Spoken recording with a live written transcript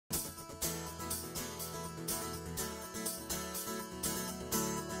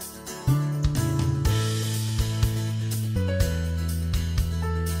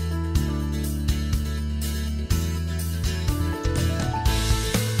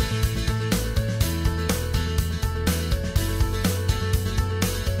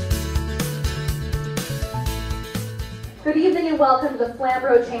Good evening and welcome to the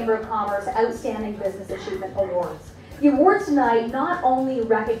Flamborough Chamber of Commerce Outstanding Business Achievement Awards. The awards tonight not only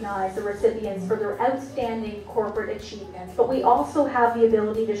recognize the recipients for their outstanding corporate achievements, but we also have the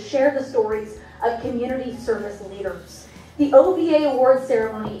ability to share the stories of community service leaders. The OBA award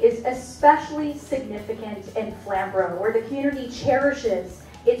ceremony is especially significant in Flamborough, where the community cherishes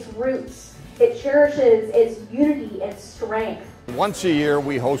its roots, it cherishes its unity, its strength. Once a year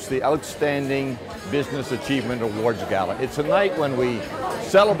we host the Outstanding Business Achievement Awards Gala. It's a night when we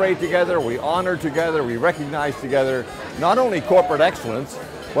celebrate together, we honor together, we recognize together not only corporate excellence,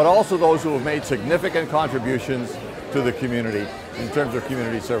 but also those who have made significant contributions to the community in terms of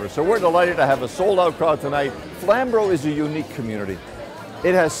community service. So we're delighted to have a sold-out crowd tonight. Flamborough is a unique community.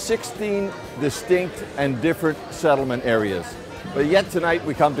 It has 16 distinct and different settlement areas. But yet tonight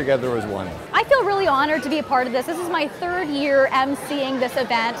we come together as one. I feel really honored to be a part of this. This is my third year emceeing this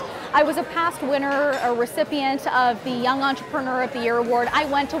event. I was a past winner, a recipient of the Young Entrepreneur of the Year Award. I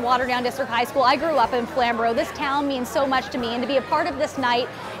went to Waterdown District High School. I grew up in Flamborough. This town means so much to me, and to be a part of this night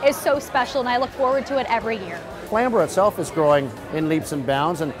is so special, and I look forward to it every year. Flamborough itself is growing in leaps and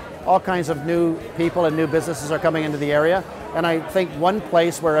bounds, and all kinds of new people and new businesses are coming into the area. And I think one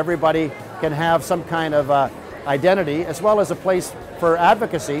place where everybody can have some kind of identity, as well as a place for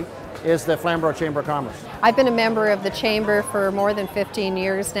advocacy, is the Flamborough Chamber of Commerce. I've been a member of the Chamber for more than 15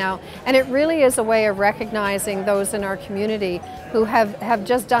 years now, and it really is a way of recognizing those in our community who have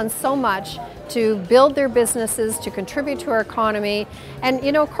just done so much to build their businesses, to contribute to our economy. And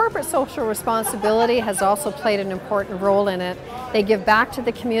you know, corporate social responsibility has also played an important role in it. They give back to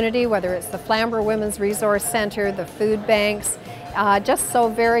the community, whether it's the Flamborough Women's Resource Centre, the food banks. Just so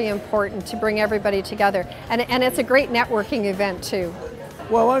very important to bring everybody together. And it's a great networking event too.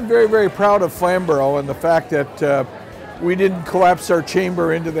 Well, I'm very, very proud of Flamborough and the fact that we didn't collapse our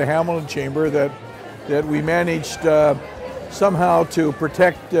chamber into the Hamilton Chamber, that we managed somehow to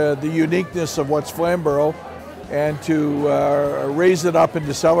protect the uniqueness of what's Flamborough and to raise it up and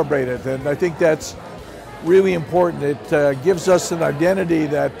to celebrate it. And I think that's really important. It gives us an identity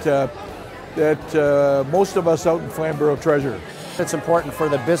that most of us out in Flamborough treasure. It's important for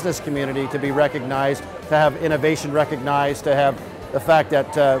the business community to be recognized, to have innovation recognized, to have the fact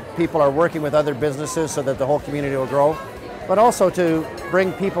that people are working with other businesses so that the whole community will grow, but also to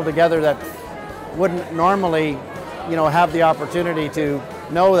bring people together that wouldn't normally, have the opportunity to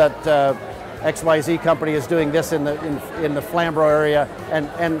know that XYZ company is doing this in the Flamborough area,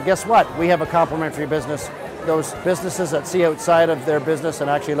 and guess what? We have a complementary business. Those businesses that see outside of their business and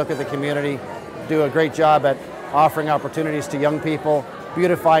actually look at the community do a great job at offering opportunities to young people,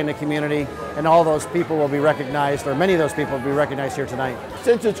 beautifying the community, and all those people will be recognized, or many of those people will be recognized here tonight.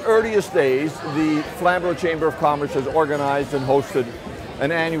 Since its earliest days, the Flamborough Chamber of Commerce has organized and hosted an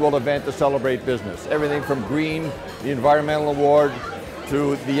annual event to celebrate business. Everything from Green, the Environmental Award,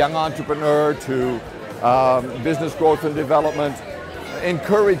 to the Young Entrepreneur, to Business Growth and Development,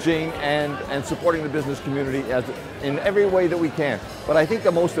 encouraging and supporting the business community in every way that we can. But I think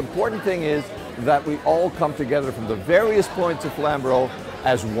the most important thing is that we all come together from the various points of Flamborough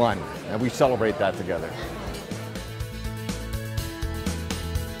as one, and we celebrate that together.